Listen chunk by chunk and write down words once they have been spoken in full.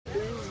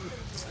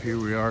Here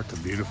we are at the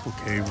beautiful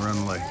Cave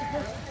Run Lake.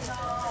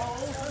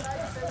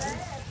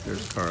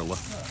 There's Carla.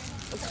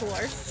 Of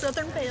course,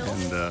 Southern Belle.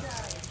 And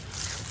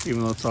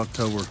even though it's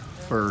October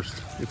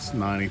 1st, it's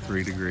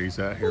 93 degrees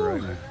out here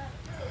right now.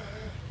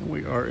 And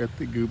we are at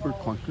the Goober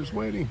Clunkers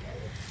wedding.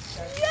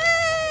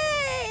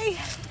 Yay!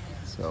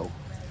 So.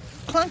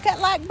 Clunk that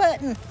like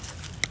button.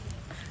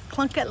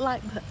 Clunk that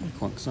like button.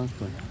 Clunk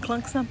something.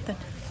 Clunk something.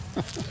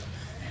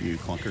 You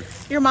clunker.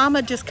 Your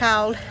mama just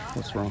called.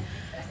 What's wrong?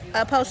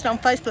 I posted on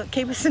Facebook,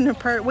 keep us in the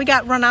prayer. We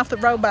got run off the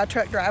road by a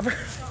truck driver.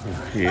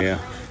 Yeah.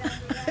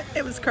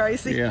 It was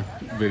crazy. Yeah,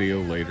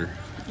 video later.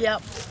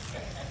 Yep.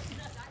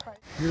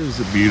 Here's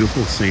a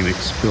beautiful scenic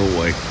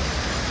spillway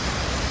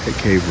at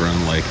Cave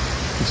Run Lake.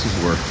 This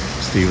is where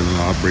Stephen and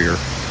Aubrey are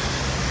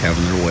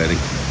having their wedding.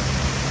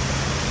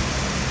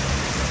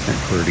 Isn't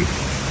that pretty?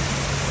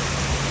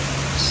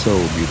 So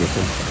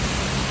beautiful.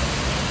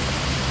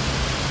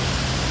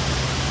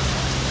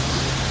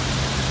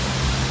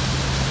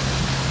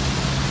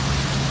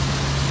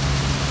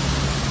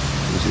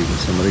 There's even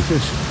somebody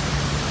fishing.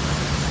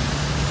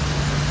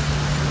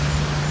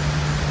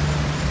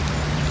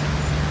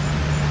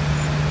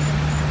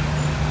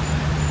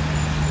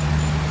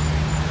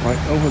 Right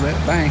over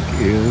that bank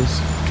is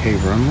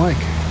Cave Run Lake.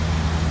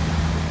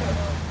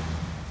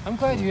 I'm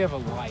glad you have a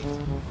light.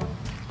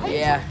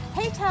 Yeah.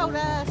 He told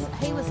us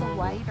he was a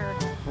waiter.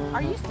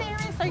 Are you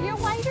serious? Are you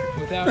a waiter?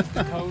 Without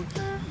the coat,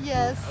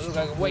 Yes. I look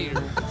like a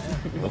waiter.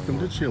 Welcome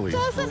to Chili's.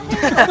 Doesn't he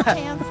look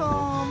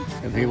handsome?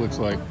 And he looks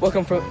like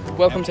Welcome to Lowe's.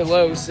 welcome to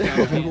Lowe's.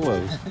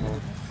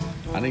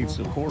 I need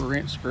some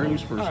 1/4-inch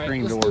screws for a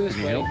screen let's door. do this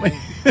Can you way. help me?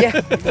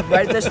 Yeah,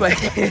 right this way.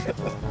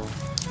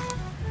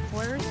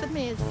 Where's the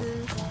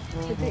missus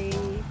to be?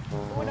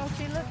 Boy, don't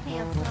you look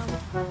handsome?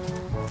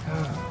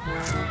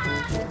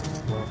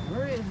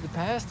 Where is the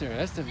pastor?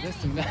 That's the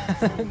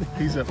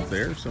He's up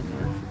there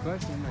somewhere.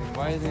 question. Like,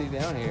 why is he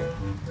down here?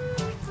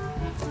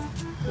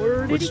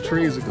 Where did Which he go?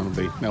 tree is it going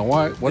to be? Now,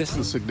 what's This-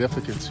 the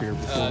significance here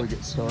before we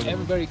get started?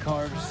 Everybody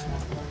carves,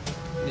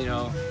 you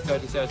know,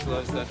 such and such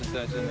loves such and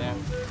such in there.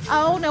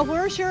 Oh, now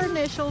where's your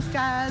initials,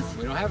 guys?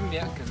 We don't have them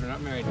yet because we're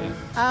not married yet.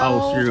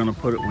 Oh, so you're going to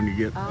put it when you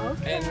get...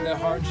 Okay. And the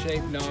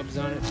heart-shaped knobs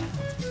on it.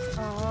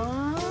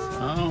 Oh.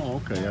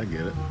 Oh, okay, I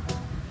get it.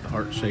 The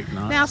heart-shaped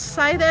knot. Now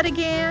say that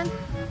again.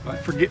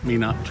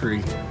 Forget-me-not tree.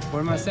 What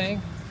am I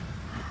saying?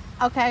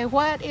 Okay,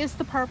 what is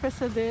the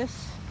purpose of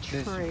this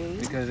This- tree?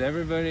 Because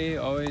everybody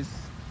always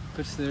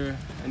puts their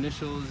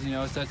initials, you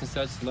know, such and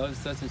such, loves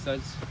such and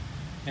such.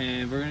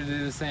 And we're going to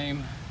do the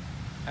same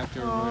after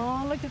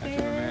Oh, look at after we're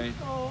there. married.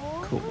 Oh.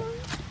 Cool.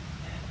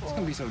 It's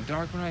going to be so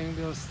dark we're not even going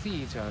to be able to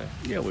see each other.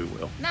 Yeah, we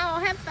will. No,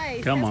 have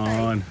faith. Come have faith.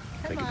 on.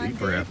 Come Take on, a deep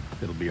dude.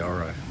 breath. It'll be all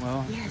right.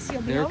 Well, Yes,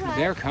 you'll be they're, all right.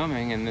 they're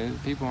coming and the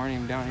people aren't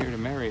even down here to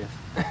marry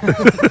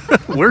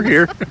us. We're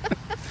here.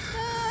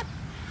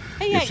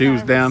 He If ain't she was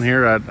nervous. down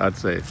here, I'd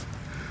say,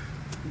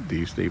 do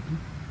you, Stephen?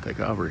 Take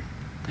Aubrey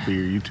to be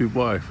your YouTube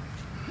wife.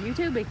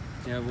 YouTubing.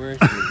 Yeah, where is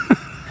she?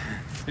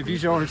 If you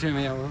show her to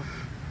me, I will.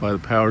 By the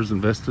powers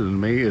invested in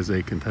me as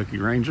a Kentucky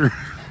Ranger,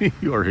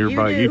 you are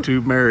hereby You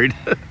do. YouTube married.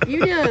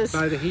 You just.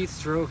 By the heat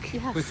stroke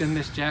Yes. within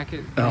this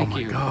jacket. Oh Thank my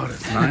you. God,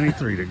 it's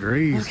 93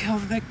 degrees. Look how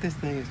thick this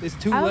thing is. It's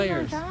 2 Oh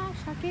layers. my gosh,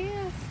 I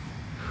guess.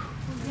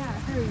 Yeah,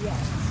 hurry up.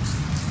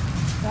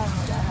 Oh,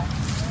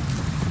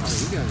 Oh,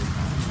 you got it.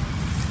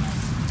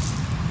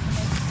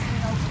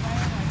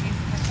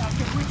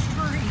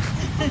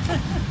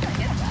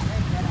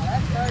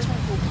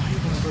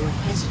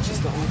 These are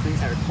just the only things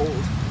that are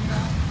cold.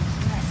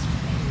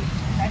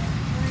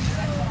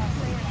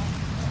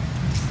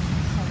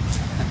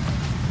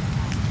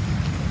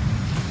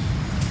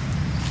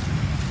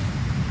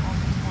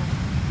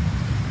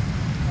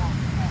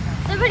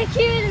 Somebody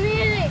cue the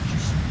music.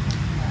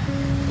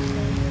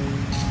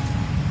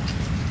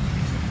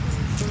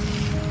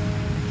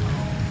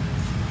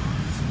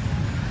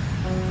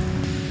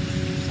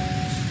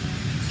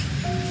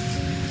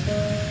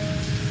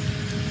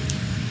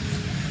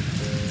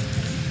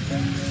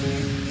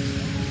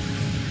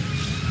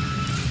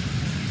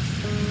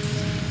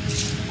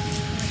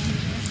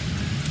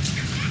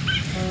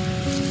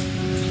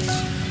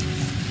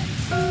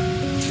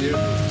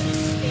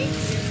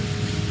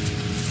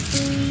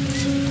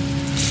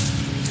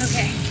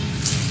 Okay.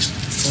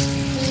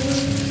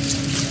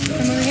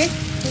 Come over here.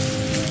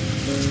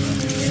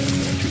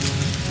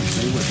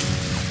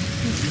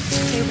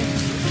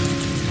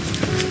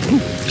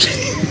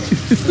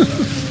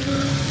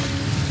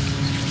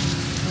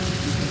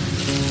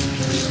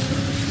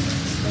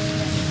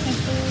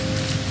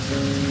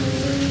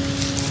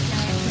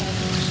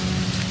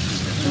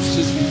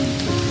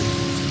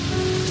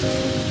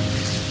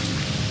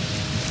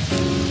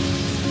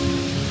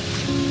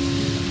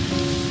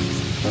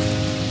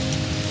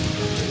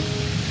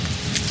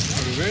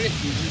 Are we ready?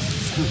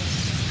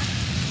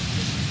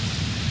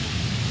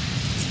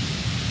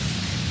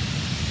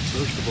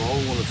 First of all,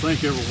 I want to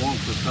thank everyone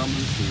for coming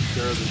to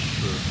share this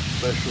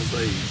special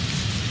day.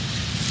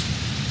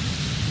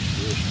 It's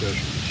real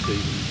special to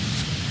Stephen.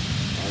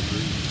 I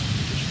agree.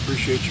 Just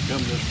appreciate you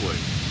coming this way.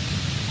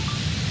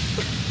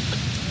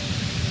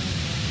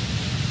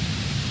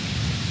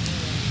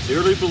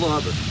 Dearly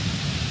beloved,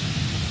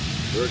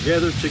 we're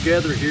gathered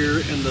together here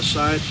in the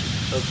sight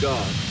of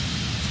God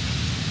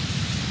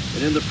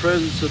and in the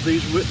presence of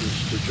these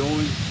witnesses to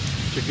join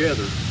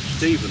together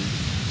Stephen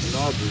and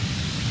Aubrey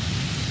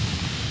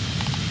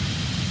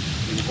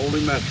in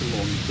holy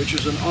matrimony, which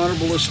is an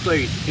honorable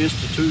estate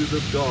instituted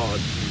of God,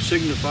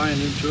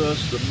 signifying unto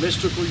us the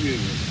mystical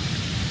union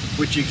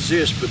which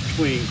exists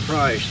between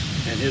Christ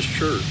and his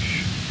church,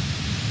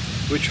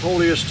 which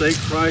holy estate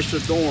Christ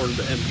adorned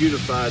and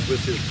beautified with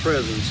his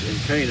presence in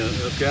Cana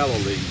of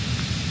Galilee.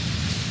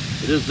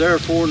 It is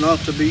therefore not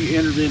to be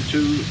entered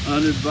into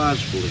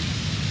unadvisedly,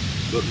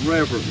 but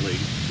reverently,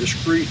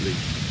 discreetly,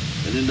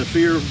 and in the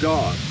fear of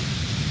God.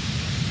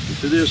 And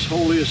to this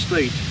holy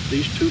estate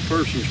these two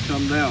persons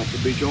come now to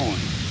be joined.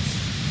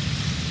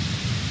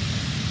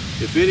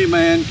 If any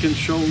man can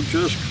show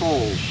just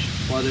cause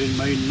why they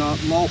may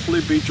not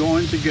lawfully be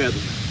joined together,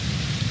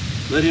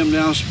 let him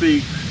now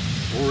speak,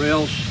 or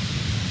else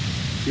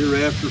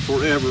hereafter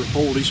forever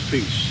hold his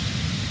peace.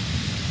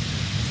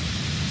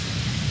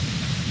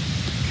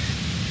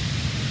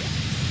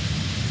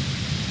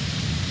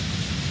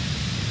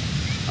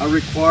 I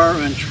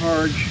require and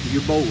charge you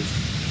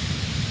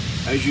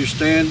both, as you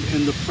stand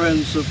in the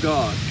presence of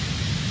God,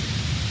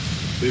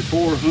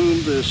 before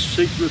whom the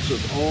secrets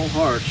of all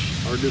hearts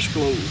are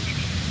disclosed,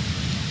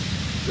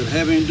 that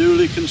having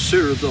duly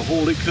considered the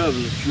holy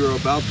covenant you are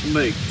about to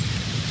make,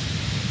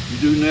 you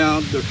do now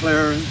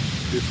declare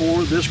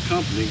before this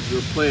company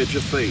your pledge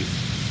of faith,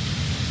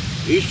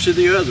 each to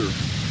the other.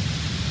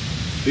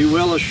 Be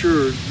well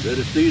assured that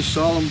if these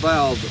solemn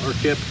vows are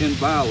kept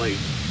inviolate,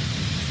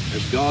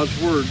 as God's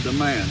word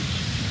demands,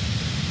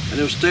 and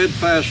if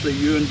steadfastly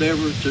you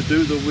endeavor to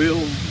do the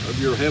will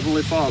of your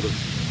heavenly Father,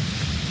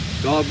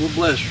 God will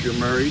bless your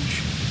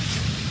marriage,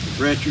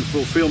 grant you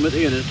fulfillment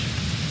in it,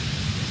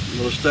 and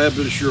will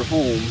establish your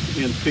home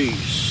in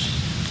peace.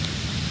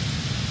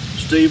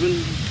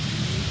 Stephen,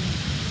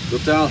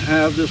 wilt thou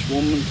have this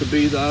woman to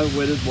be thy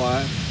wedded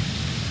wife,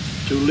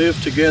 to live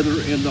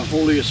together in the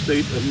holy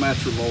estate of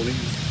matrimony?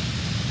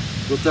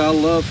 Wilt thou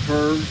love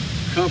her,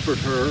 comfort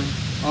her,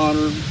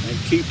 honor and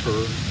keep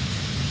her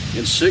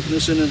in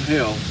sickness and in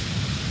health,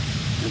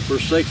 and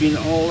forsaking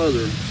all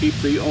other, keep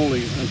thee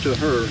only unto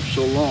her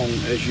so long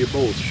as ye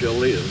both shall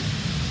live?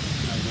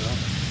 I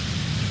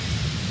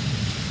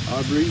will.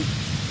 Aubrey,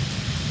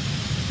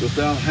 wilt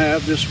thou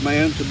have this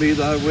man to be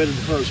thy wedded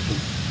husband,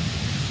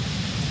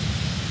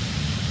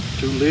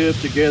 to live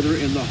together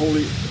in the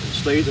holy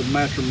state of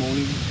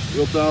matrimony?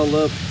 Wilt thou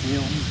love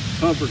him,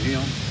 comfort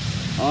him,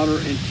 honor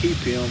and keep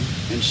him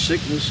in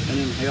sickness and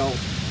in health,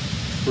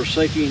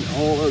 forsaking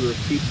all other,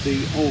 keep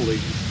thee only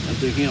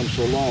unto him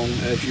so long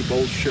as you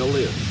both shall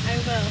live? I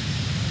will.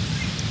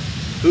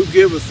 Who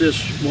giveth this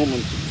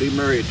woman to be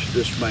married to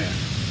this man?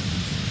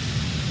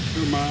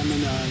 Her mom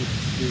and I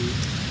do.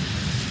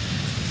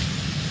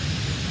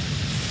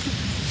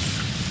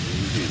 Put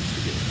your hands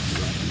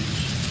together. Right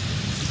hands.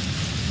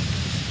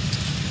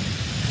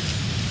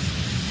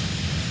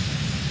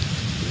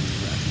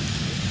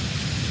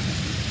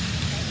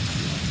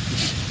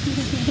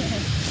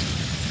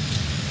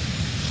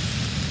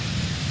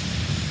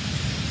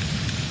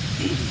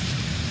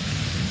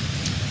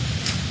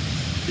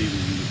 Stephen,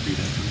 you repeat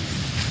after me.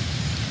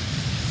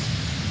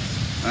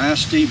 I,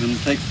 Stephen,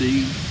 take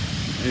thee,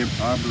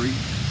 Aubrey,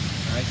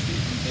 I,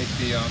 Stephen, take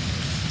thee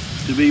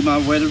to be my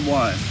wedded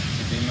wife,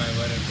 to be my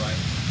wedded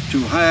wife, to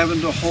have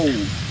and to hold,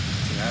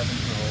 to have and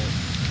to hold,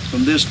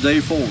 from this day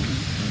forward,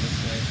 from this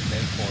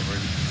day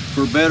forward,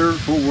 for better,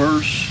 for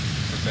worse,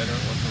 for better or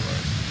for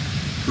worse,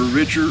 for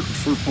richer,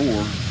 for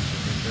poor,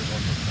 for richer or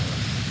for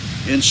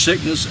poor, in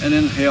sickness and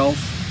in health,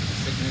 in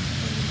sickness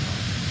and in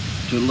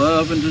health, to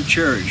love and to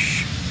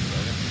cherish, to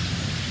love and to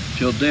cherish,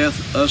 till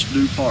death us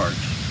do part,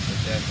 till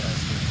death us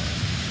do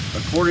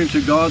part, according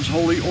to God's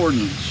holy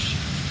ordinance,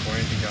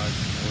 according to God's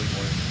holy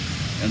word.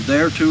 and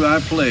thereto I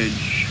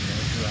pledge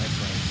Thereto I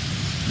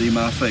pledge thee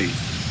my faith.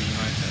 thee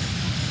my faith.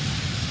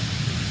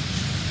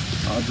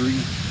 Aubrey,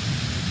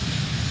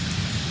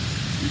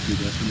 repeat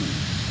after me.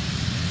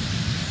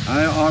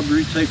 I,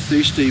 Aubrey, take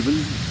thee, Stephen,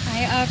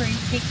 I, Aubrey,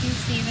 take you,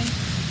 Stephen,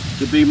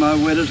 to be my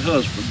wedded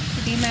husband,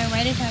 to be my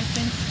wedded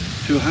husband,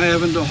 to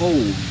have and to hold,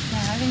 to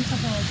have and to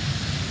hold,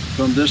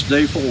 from this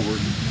day forward,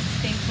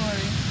 this day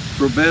forward,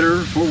 for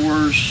better, for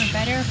worse, for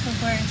better or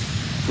for worse,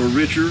 for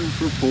richer,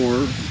 for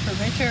poor, for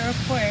richer or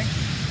poor,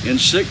 in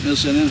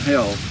sickness and in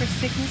health, for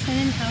sickness and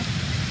in health,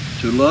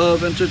 to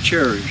love and to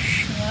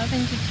cherish, to love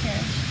and to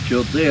cherish,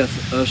 till death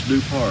us do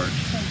part,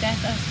 till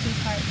death us do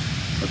part,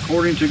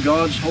 according to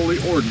God's holy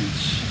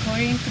ordinance.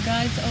 according to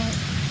God's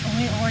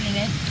holy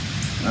ordinance,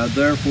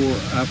 Therefore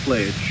I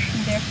pledge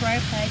and therefore I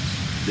pledge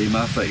thee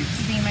my faith.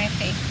 to be my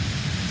faith.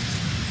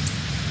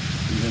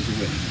 Who has a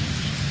wedding?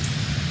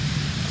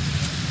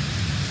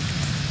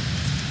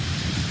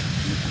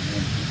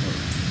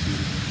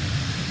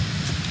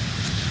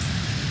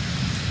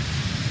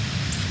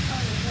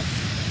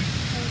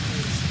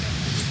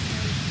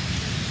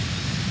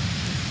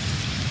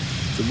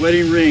 The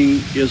wedding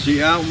ring is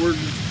the outward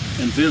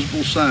and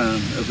visible sign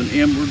of an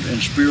inward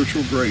and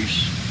spiritual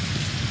grace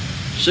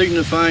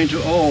signifying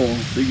to all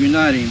the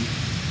uniting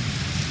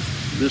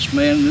this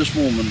man and this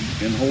woman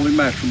in holy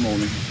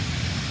matrimony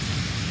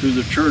through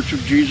the Church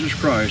of Jesus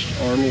Christ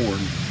our Lord.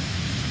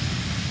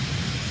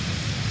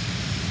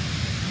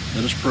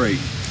 Let us pray.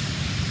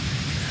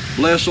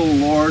 Bless, O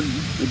Lord,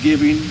 the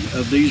giving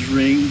of these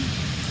rings,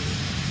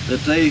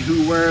 that they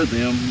who wear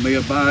them may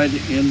abide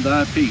in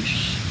thy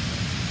peace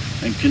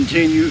and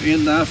continue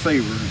in thy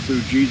favor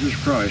through Jesus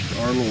Christ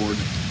our Lord.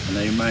 And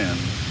amen.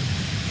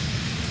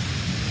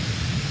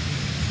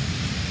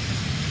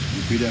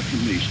 Repeat after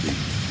me,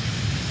 Steve.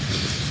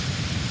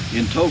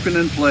 In token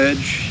and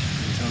pledge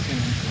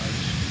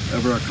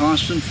of our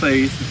constant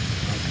faith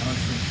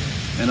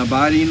and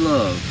abiding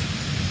love,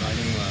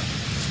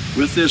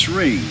 with this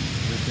ring,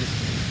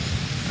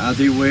 I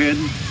thee wed,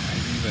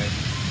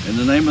 in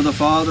the name of the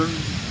Father,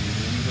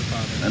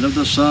 and of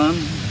the Son,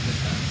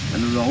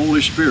 and of the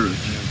Holy Spirit.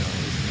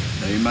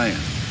 Amen.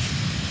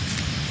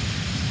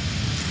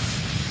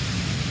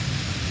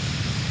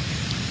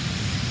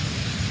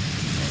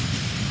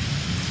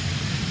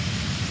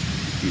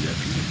 Repeat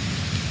after me.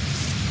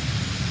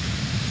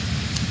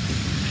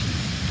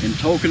 In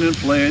token and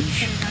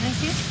pledge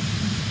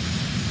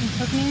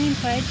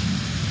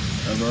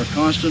of our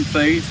constant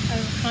faith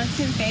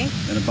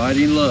and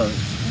abiding love,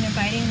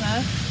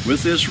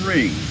 with this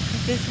ring,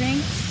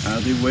 I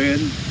thee wed,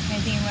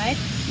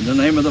 in the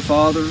name of the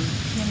Father,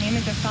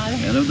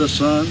 and of the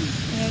Son,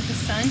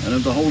 and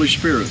of the Holy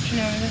Spirit.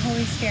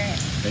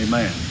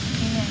 Amen.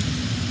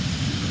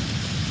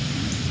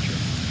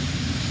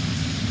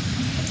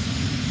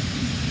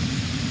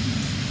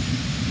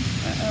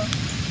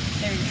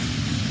 There you go.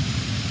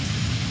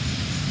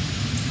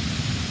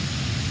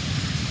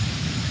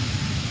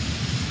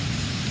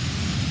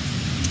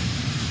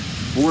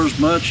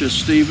 Forasmuch as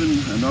Stephen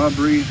and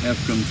Aubrey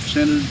have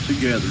consented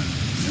together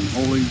in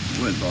holy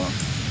wedlock,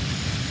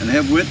 and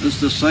have witnessed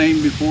the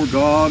same before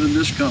God in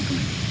this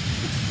company,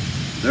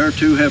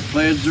 thereto have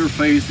pledged their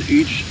faith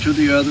each to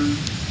the other,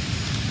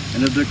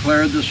 and have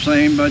declared the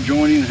same by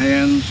joining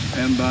hands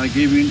and by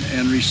giving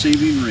and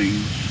receiving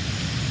rings,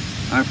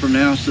 I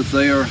pronounce that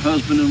they are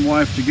husband and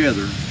wife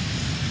together,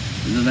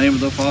 in the name of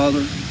the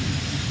Father,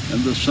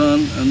 and the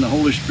Son, and the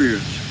Holy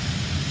Spirit.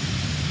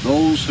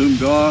 Those whom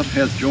God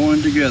hath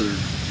joined together,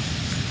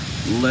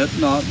 let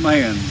not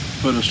man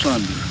put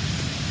asunder.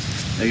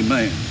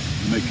 Amen.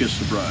 You may kiss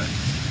the bride.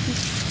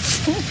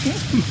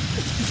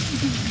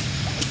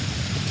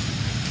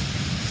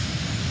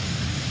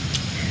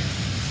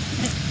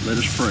 Let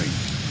us pray.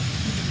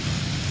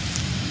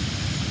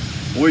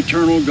 O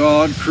eternal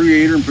God,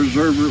 creator and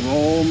preserver of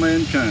all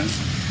mankind,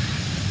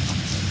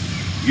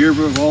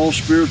 giver of all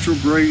spiritual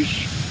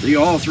grace, the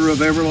author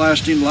of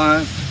everlasting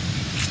life,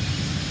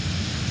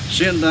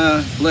 send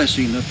thy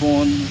blessing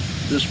upon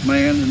this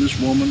man and this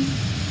woman,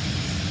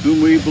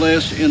 whom we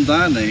bless in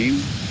thy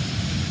name,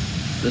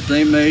 that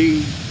they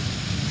may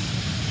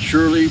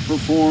surely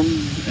perform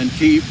and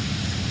keep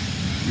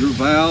your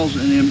vows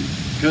and in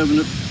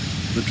covenant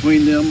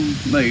between them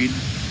made,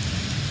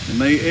 and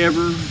may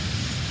ever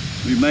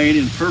remain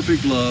in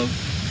perfect love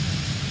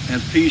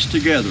and peace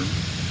together,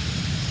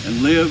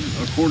 and live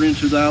according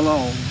to thy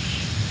laws.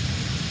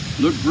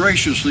 Look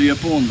graciously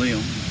upon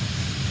them,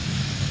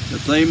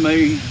 that they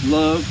may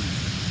love,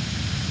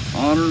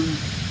 honor,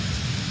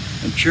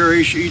 and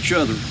cherish each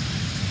other,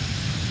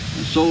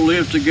 and so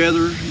live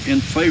together in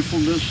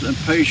faithfulness and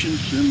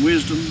patience and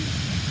wisdom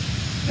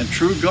and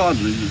true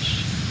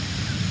godliness,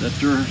 that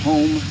their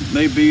home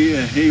may be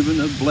a haven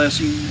of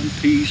blessing and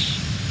peace,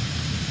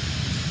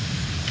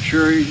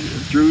 cherished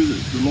through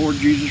the Lord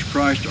Jesus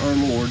Christ our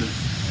Lord.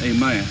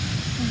 Amen.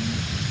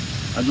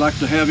 I'd like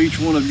to have each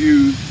one of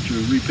you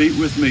to repeat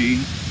with me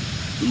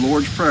the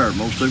Lord's Prayer.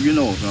 Most of you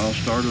know it. I'll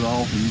start it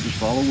off and you just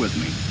follow with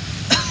me.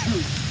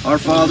 Our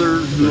Father,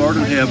 who art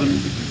in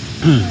heaven,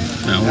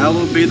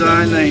 hallowed be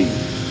thy name.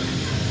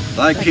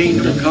 Thy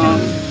kingdom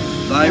come,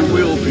 thy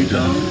will be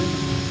done,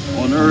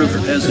 on earth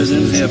as it is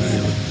in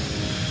heaven.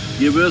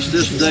 Give us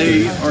this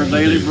day our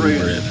daily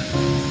bread,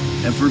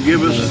 and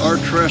forgive us our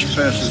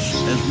trespasses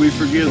as we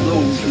forgive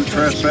those who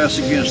trespass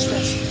against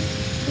us.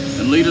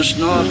 And lead us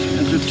not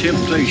into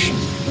temptation,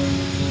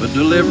 but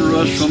deliver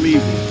us from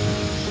evil.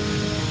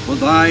 For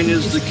thine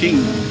is the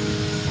kingdom,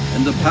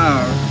 and the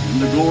power,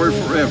 and the glory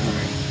forever.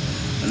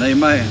 And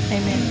amen.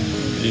 Amen.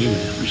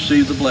 Amen.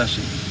 Receive the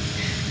blessing.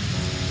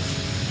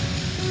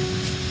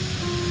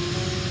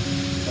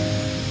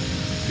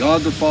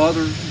 God the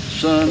Father,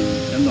 Son,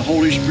 and the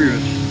Holy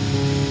Spirit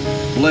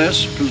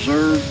bless,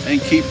 preserve,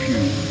 and keep you.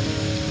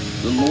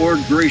 The Lord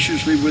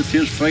graciously with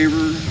his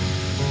favor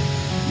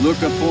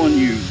look upon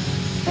you,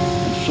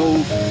 and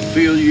so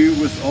fill you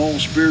with all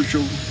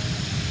spiritual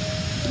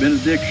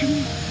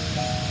benediction,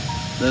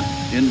 that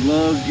in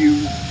love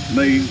you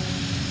may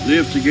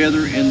live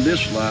together in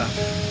this life,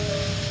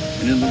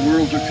 and in the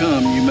world to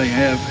come you may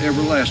have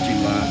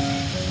everlasting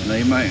life. And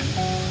amen.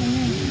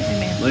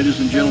 Amen. Ladies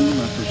and gentlemen,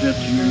 I present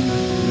to you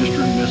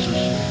Mr. and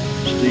Mrs.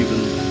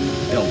 Stephen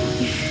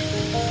Eldridge.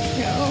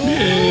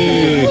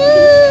 Yay! Woo!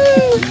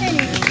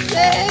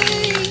 Yay!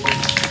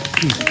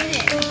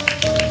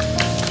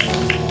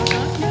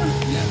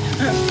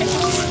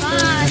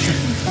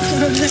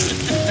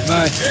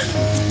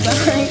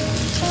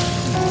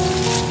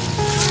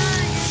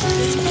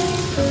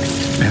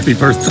 Happy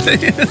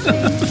birthday.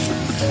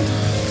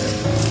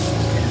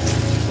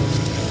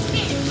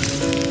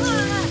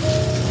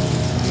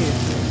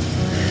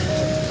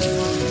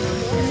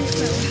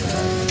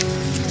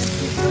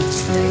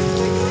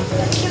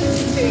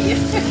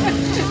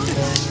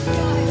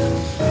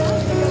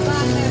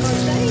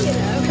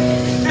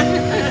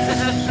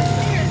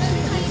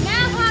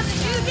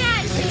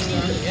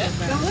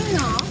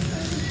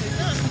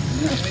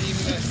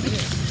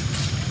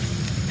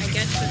 I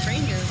guess the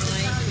strangers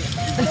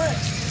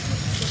like.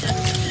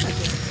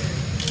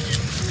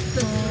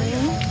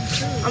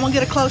 I'm gonna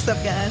get a close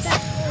up, guys.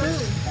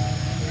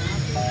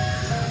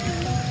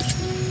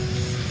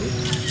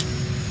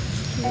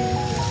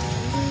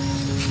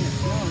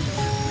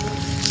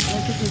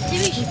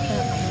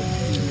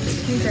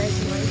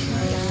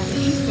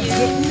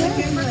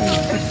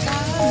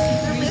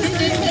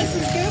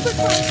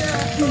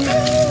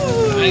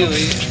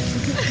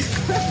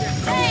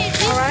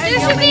 Hey, there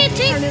should be a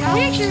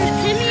picture of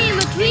Timmy in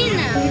between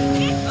them.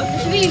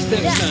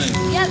 There should be.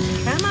 Yep.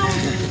 Come on.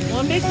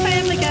 One big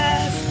family,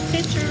 guys.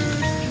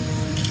 Pictures.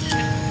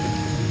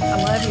 I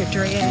love your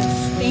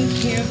dress. Thank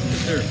you.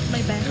 Sure. Let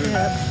me back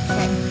up.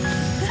 Okay.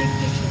 See the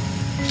picture.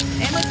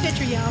 Emma's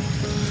picture, y'all.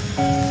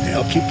 Yeah,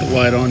 I'll keep the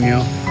light on,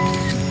 y'all.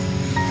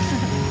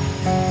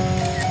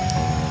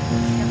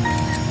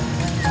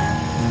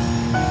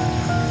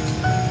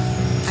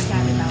 I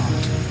got it all.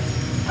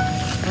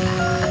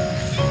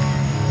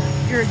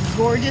 You're a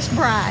gorgeous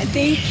bride.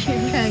 Thank you.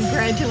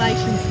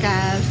 Congratulations,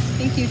 guys.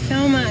 Thank you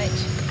so much.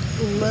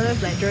 Love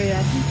that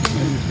dress.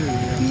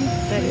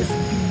 That is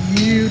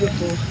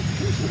beautiful.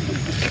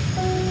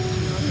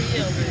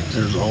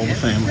 There's all the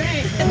family.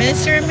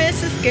 Mr. and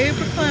Mrs.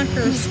 Goober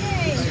Clunkers.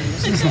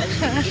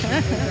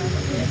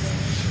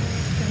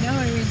 Now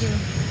what do we do?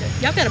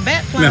 Y'all got a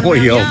bat flying Now what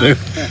around, y'all do?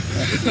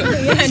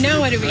 Yeah, now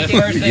what do we The do?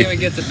 first thing we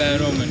get the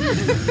bad omen.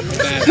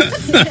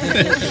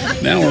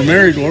 Bad. Now we're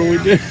married, what do we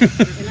do?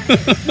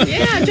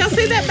 Yeah, did y'all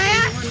see that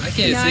bat? I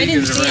can't No, see I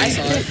didn't because the see rain's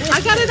it. on it. I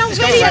got it on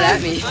video.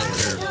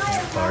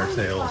 Fire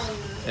sales.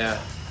 Yeah.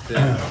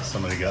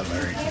 Somebody got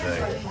married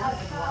today.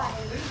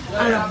 A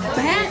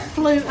bat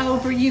flew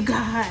over you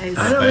guys.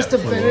 I know it's the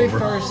Bat flew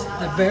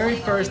very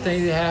over. first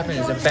thing that happened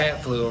is a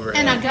bat flew over.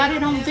 And I got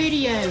it on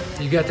video.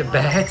 You got the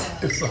bat?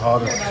 It's the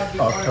hottest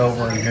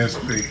October in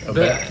history. A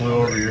bat flew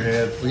over your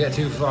head. We got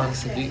two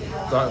flocks of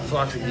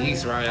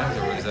geese right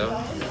afterwards though.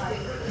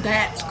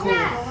 That's cool.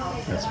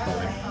 That's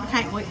funny. I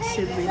can't wait to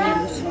see the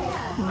videos.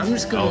 I'm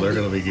just Oh, gonna they're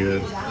gonna be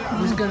good.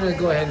 I'm just gonna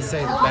go ahead and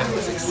say the bat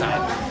was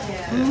excited.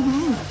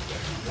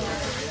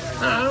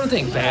 I don't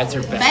think bats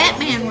are bad.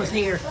 Batman was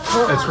here.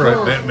 That's right,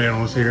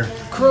 Batman was here.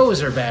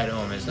 Crows are bad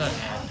omens, not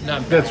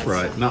bats. That's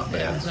right, not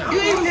bad.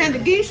 You even had the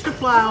geese to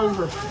fly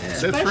over.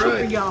 That's Especially for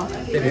right. y'all.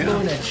 They were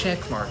doing that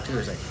check mark too.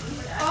 It's like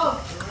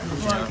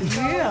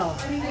Yeah.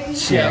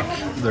 check.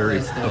 They're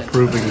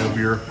approving of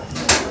your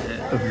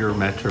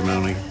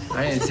matrimony.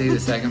 I didn't see the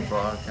second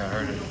flock. I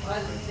heard it.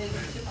 What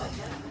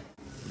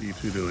are you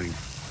two doing?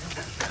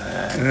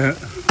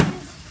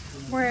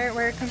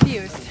 We're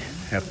confused.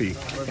 Happy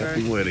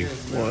wedding.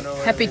 What?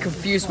 Happy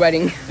confused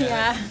wedding.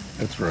 Yeah.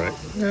 That's right.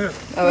 Oh,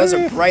 those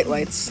are bright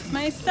lights.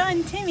 My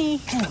son, Timmy.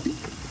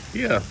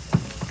 Yeah,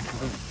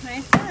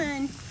 My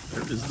son.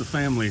 there is the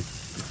family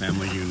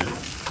unit.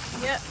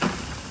 Yep.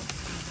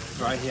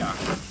 Right here.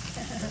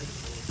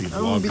 The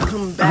I'm gonna be vlogger-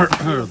 coming back.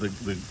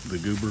 the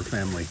Goober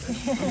family.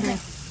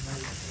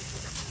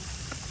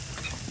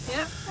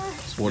 Yep.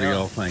 So what do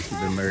y'all think? You've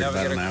been married Now we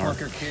about got a an hour.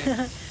 clunker kid.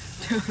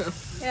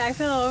 Yeah, I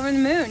feel over the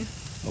moon.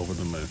 Over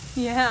the moon.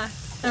 Yeah.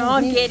 I'm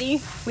all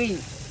giddy. Wait,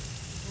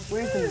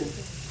 where's the?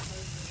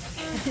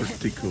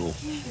 Pretty cool.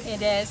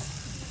 It is.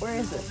 Where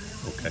is it?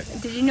 Okay.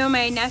 Did you know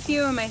my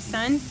nephew and my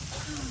son?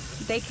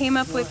 They came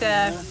up with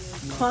a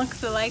clunk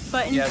the like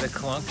button. Yeah, the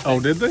clunk. Oh,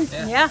 did they?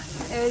 Yeah,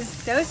 it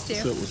was those two.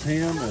 So it was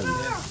him, and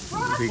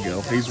there you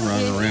go. He's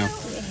running around.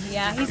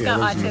 Yeah, he's Yeah,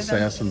 got there's an autism.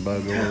 assassin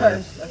bug over there.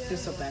 I feel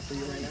so bad for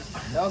you right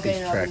now. Okay,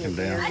 He's tracking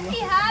down. I'd be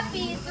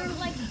happy if there was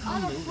like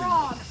other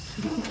frogs.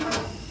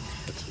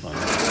 That's funny.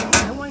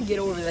 I want to get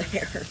over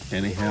there.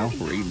 Anyhow,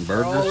 we're eating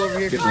They're all over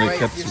here. burgers, getting ready to Right,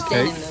 cut you're some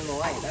standing cake. in the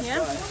light. That's Yeah.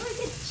 why.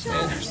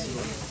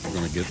 We're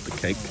gonna get the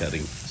cake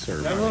cutting None of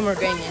ceremony. them are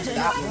getting into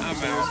that one.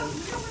 I'm out.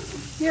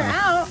 You're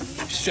out.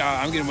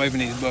 Shaw, I'm getting away from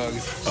these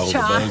bugs. Oh, the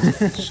Shaw.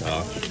 bugs.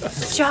 Shaw.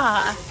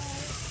 Shaw.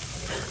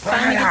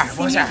 Finally get to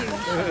see you.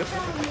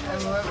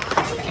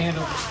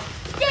 Candle.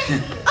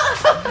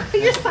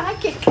 You're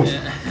psychic.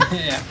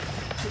 Yeah.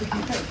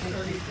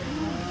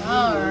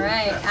 All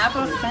right,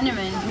 apple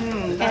cinnamon.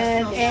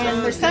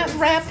 And there's something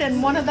wrapped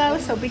in one of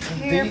those, so be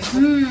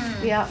careful.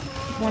 Yeah,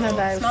 one of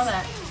those. Smell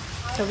that.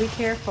 So be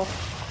careful.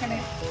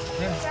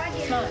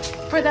 Smell it.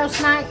 For those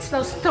nights,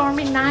 those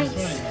stormy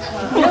nights.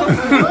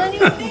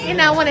 You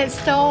know, when it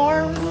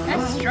storms.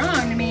 That's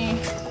strong to me.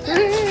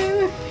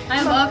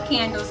 I love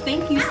candles.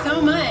 Thank you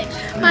so much.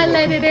 I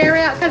let it air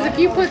out because if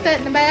you put that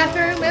in the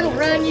bathroom, it'll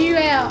run you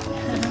out.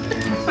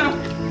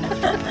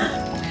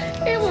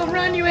 It will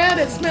run you out.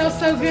 It smells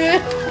so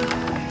good.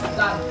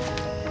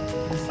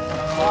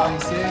 Oh, you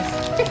serious?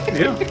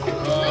 Yeah.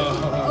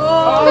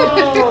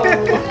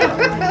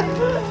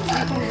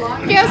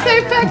 Guess who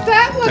picked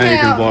that one Now you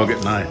can out? vlog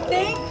at night.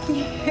 Thank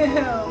you.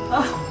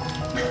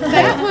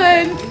 That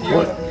one,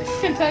 What?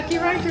 Kentucky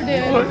Ranger You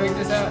did. picked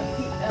this out?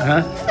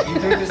 Huh? You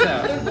picked this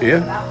out?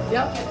 Yeah.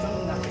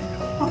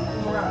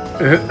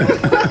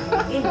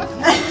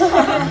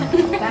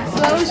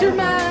 Close your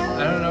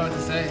mind. I don't know what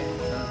to say.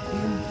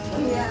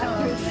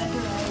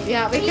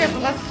 Yeah, be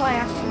careful. That's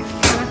class.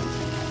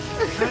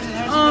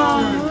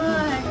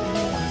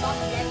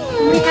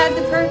 We had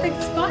the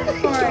perfect spot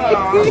for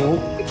it. Cool.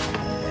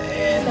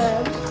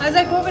 I was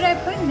like, what would I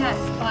put in that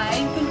spot? I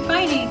couldn't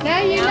find anything.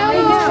 Now you I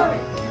know. know.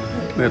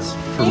 That's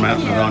for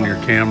mounting it on your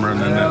camera,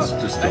 and then that's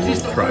just a I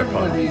just little ordered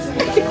one of tripod. these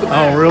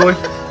Oh, really?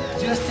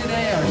 just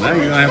today. I was Now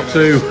you're gonna have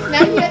two.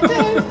 Now you get two.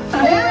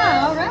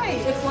 Yeah, all right.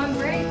 If one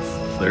breaks.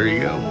 There you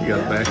go. You got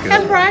it back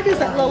How up. bright is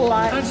that little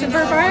light? How'd you Super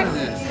know I bright?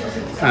 wanted this?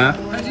 Huh?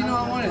 How'd you know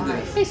I wanted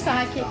this? He's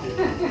psychic.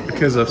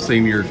 Because I've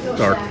seen your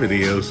dark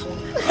videos.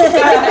 I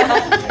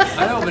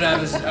know, but I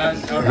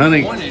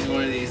Honey, wanted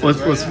one of these. Let's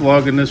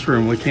vlog in this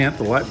room. We can't.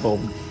 The light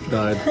bulb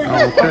died.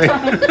 Oh, okay.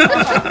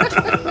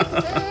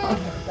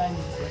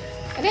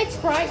 And it's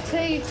bright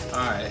too.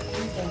 Alright.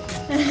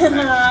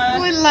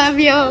 We love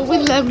y'all. We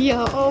love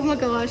y'all. Oh my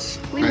gosh.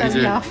 We love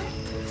Ranger. y'all.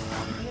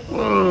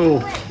 Whoa.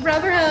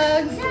 Brother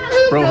hugs.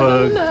 Bro Brother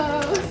hug.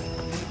 loves.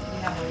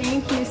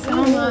 Thank you so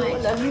much.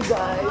 Love you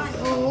guys.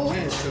 Oh,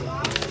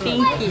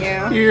 Thank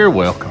you. You're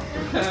welcome.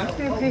 I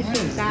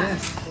appreciate that.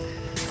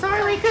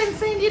 sorry we couldn't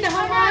send you to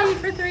Hawaii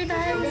for 3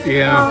 days.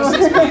 Yeah.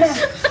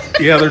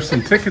 Yeah, there's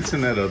some tickets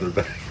in that other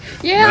bag.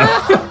 Yeah.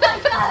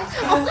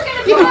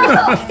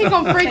 You're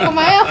gonna freak them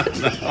out.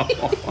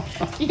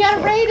 You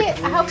gotta read it.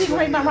 I hope you can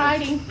read my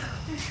writing.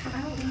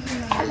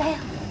 Hello.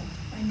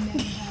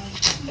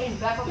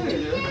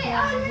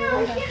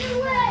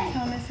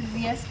 Thomas is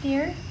yes,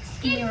 dear.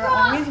 You are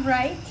always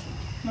right.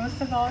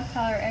 Most of all,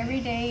 tell her every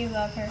day you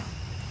love her.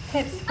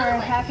 Tips for a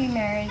happy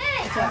marriage.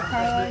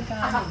 Carla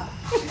John.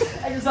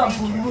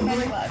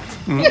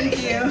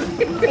 Thank you.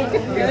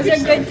 Those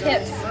are good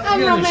tips.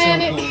 I'm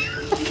romantic.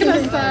 What can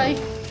I say?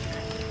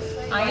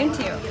 I am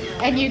too.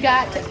 And you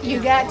got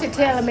to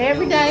tell them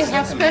every day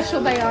how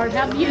special they are and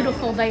how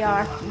beautiful they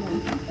are.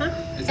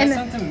 Is And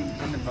that something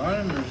in the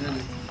bottom or is it?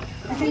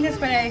 I think that's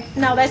what I,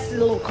 No, that's the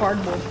little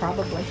cardboard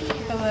probably.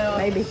 the little,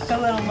 Maybe. the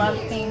little love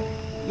thing.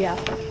 Yeah.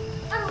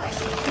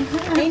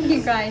 Thank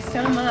you guys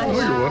so much. Oh,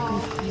 you're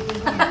welcome.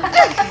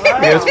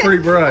 Yeah, it's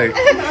pretty bright.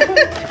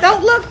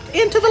 Don't look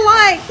into the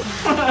light.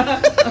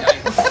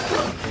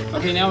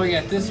 Okay, now we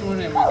got this one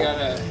and we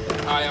got a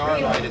IR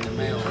light in the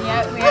mail.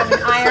 Yeah, we have an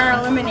IR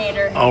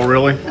illuminator. Oh,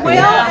 really?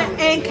 Well,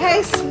 in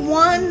case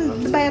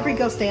the battery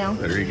goes down,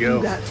 There you you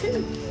go. got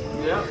 2.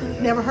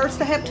 Never hurts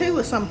to have 2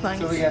 with some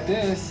things. So we got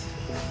this,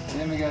 and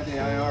then we got the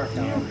IR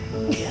camera.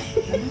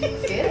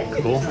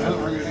 Cool. Oh,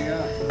 we're good to go.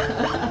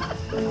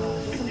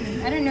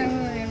 I don't know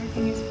where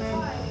everything is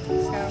from,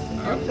 so.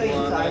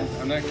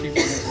 I'm not keeping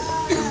this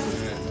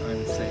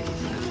unsafe.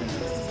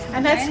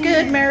 And that's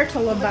good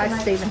marital advice,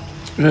 Stephen.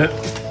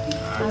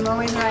 I'm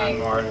always right. I'm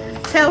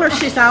martyred. Tell her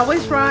she's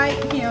always right.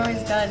 He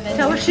always does.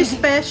 Tell her she's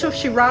special.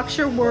 She rocks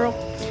your world.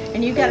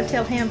 And you got to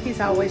tell him he's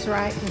always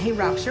right and he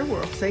rocks your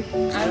world. See?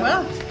 I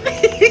will.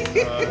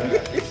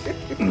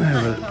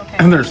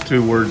 And there's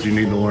 2 words you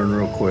need to learn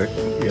real quick.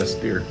 Yes,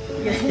 dear.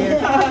 Yes, dear.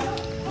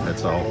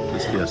 That's all.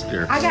 Just yes,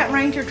 dear. I got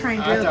Ranger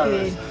trained real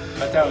good.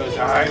 I thought it was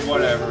alright,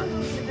 whatever.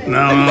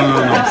 No.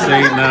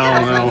 See, no.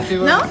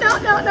 No.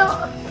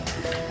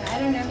 I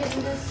don't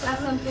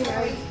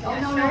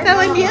know. Tell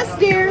him yes,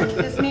 dear.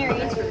 Just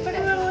married. Put a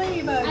little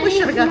ladybug. We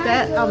should have got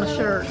that on the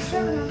shirt.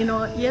 You know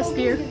what? Yes,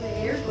 dear.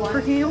 For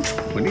him.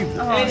 We need Oh,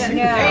 no.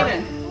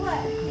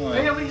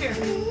 Boy. Over there.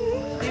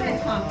 We are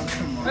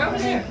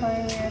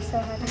so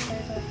happy for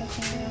your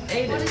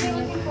birthday. What are you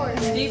looking for?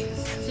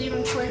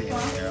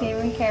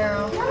 Stephen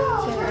Carroll. Oh,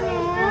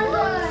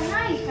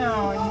 nice.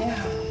 Oh, no.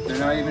 They're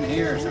not even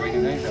here, so we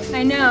can make them.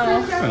 I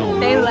know. Oh,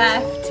 They no.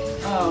 left.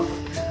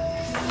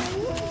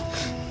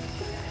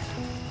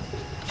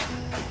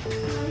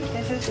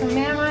 This is from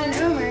Mama and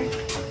Omer.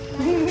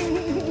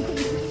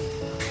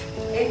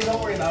 Hey,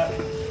 don't worry about it.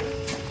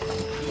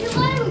 You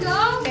let him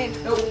go. Babe.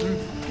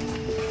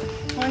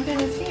 Wanted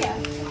to see us.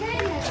 Okay,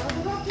 then.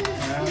 I'll go up to the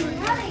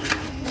running.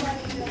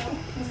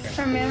 This is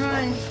from Mama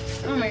and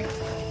Omer.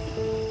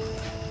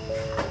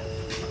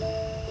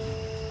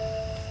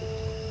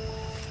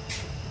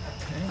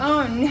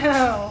 Oh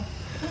no.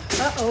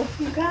 Uh-oh.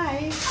 You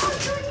guys. How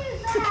good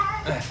is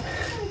that?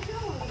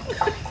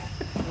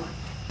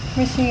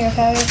 Wishing you a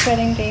fabulous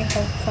wedding day,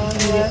 folks. All in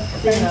love,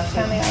 friends,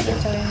 family, all the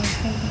children, and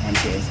things and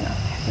dreams, and all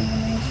the happy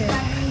memories your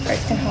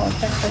hearts can hold.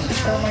 Best wishes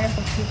for a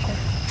wonderful future.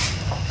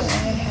 So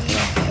long and happy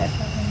after that.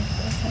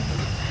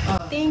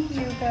 Thank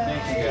you,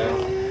 guys. Thank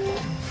you, guys.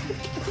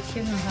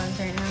 Give them hugs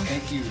right now.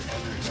 Thank you,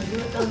 everybody. Do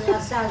it on the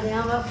outside of the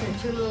envelope and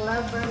 2 little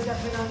lovebirds up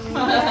here on the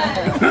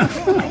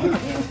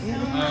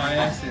Oh, I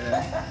asked you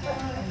that.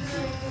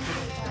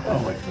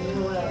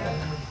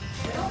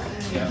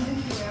 Yeah.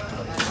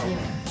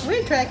 We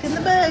You're tracking the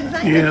bugs,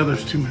 ain't Yeah,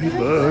 there's too many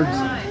bugs.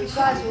 You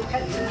guys will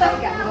cut some cake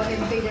out and go ahead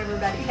and feed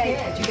everybody cake,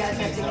 but you guys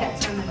have to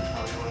cut some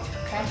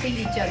and feed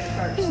each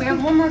other first. We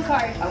have one more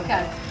card.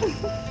 Okay.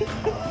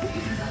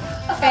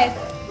 Okay,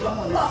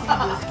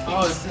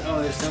 Oh,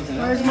 there's something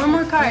else. there's one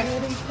more card.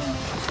 And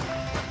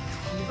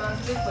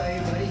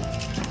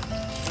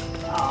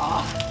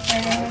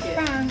then it's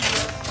from.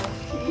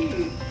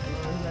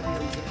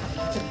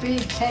 It's a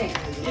big cake.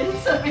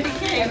 It's a big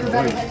cake.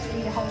 Everybody has to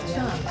eat a whole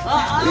chunk.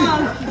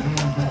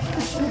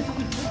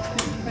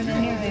 For the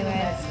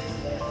newlyweds.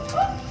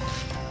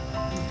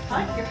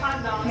 Your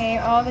hot dog. May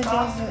all the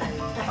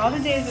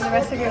days of the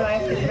rest of your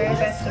life be the very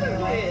best of your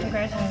life.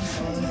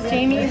 Congratulations.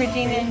 Jamie,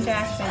 Regina, and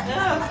Jackson.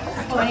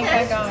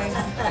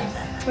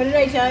 $25. What did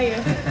I tell you?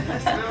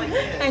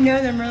 I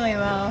know them really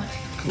well.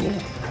 Cool.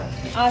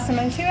 Awesome.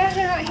 And too bad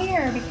they're not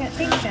here. We can't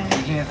thank them.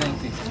 You can't thank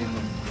these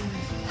people.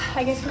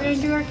 I guess we're going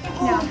to do our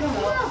cake now.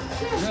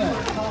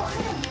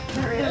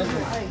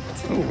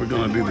 Oh, we're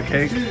gonna do the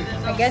cake.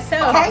 I guess so.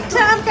 Cake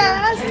time,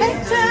 guys.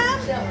 Cake time.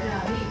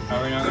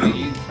 Are we not going to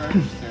eat first?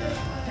 Or?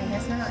 I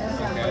guess not.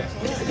 Okay.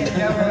 Just get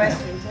it over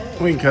with.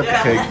 We can cut the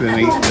cake, then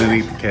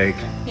eat the cake.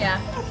 Yeah.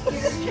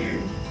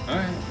 All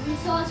right. We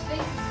saw his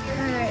face.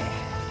 All right.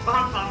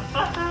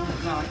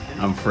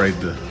 I'm afraid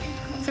to.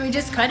 So we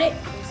just cut it?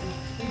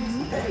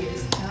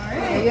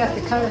 Yeah, you have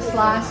to cut a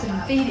slice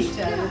and feed each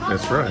other.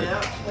 That's right.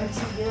 What's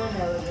he doing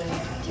over there,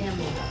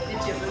 Timmy?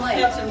 It's your plate.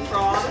 Have some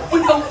frogs.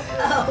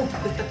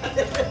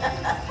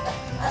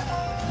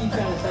 Keep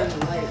trying to turn the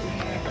light.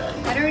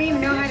 I don't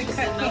even know how to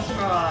cut No cake.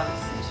 frogs.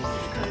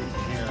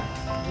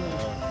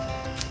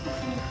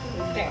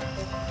 There.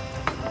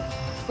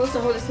 Supposed to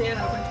hold his hand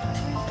over.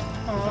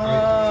 Oh,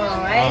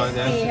 Oh, I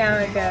that's see it. how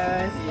it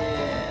goes.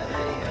 Yeah,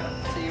 there you go.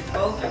 So you're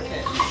both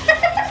okay.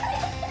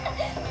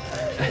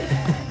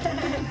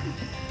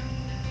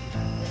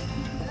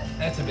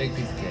 That's a big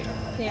piece of cake.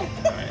 Yeah.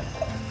 All right.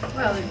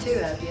 Well, there are two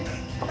of you.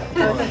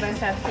 Both of us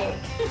have cake.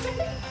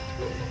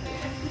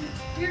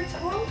 You're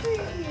hungry.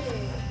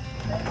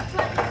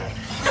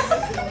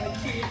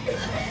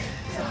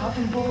 So hop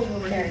and bowl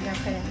over There, there. no,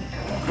 put it in.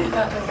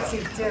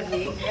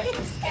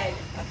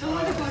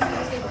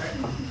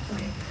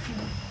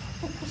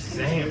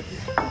 Same.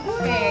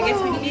 Okay, I guess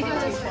we feed it to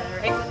each other,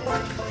 right? I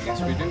guess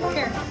we do.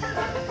 Here.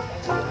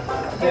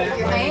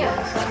 Your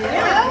hands.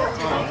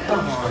 Oh,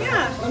 come on.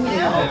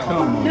 Yeah. Oh,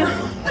 come on.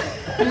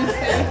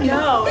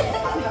 No.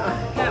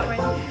 That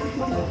one.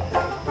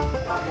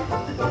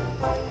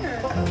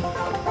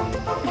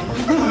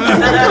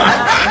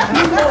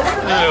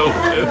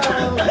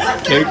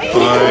 Cake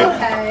pie.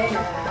 Okay.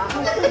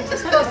 You're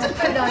supposed to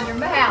put it on your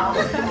mouth.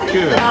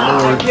 Good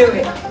Lord. Do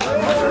it.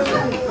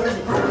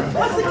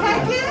 What's the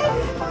cake in?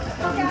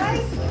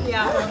 Guys?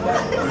 Yeah.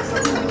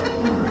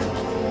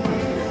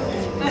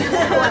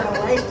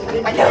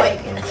 I know it.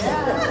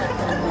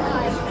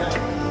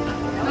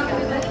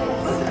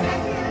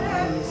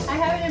 I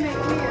have it in my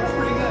ear.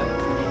 Pretty good.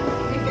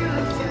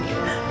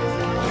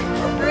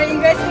 All right, you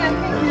guys can have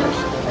pictures.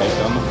 Cake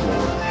on the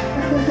floor.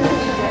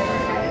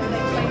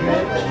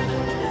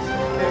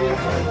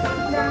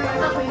 No, we're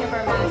not cleaning up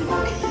our mess.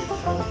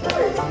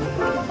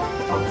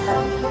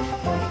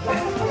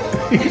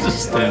 He's just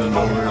standing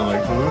over there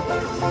like, huh?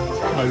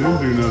 I didn't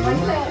do nothing.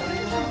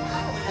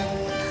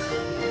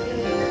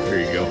 There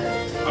you go.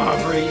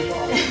 Aubrey.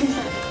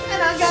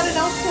 And I got it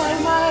on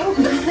slow-mo.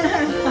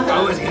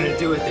 I was going to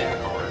do it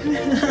that hard.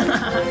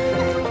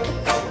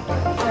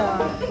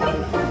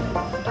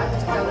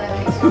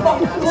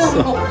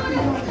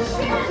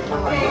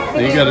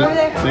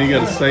 Then you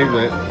gotta save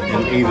that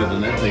and eat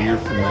it a year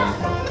from now.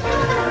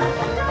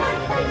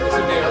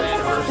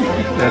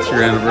 That's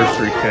your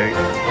anniversary cake.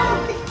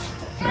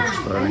 That's I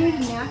funny. need a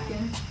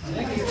napkin.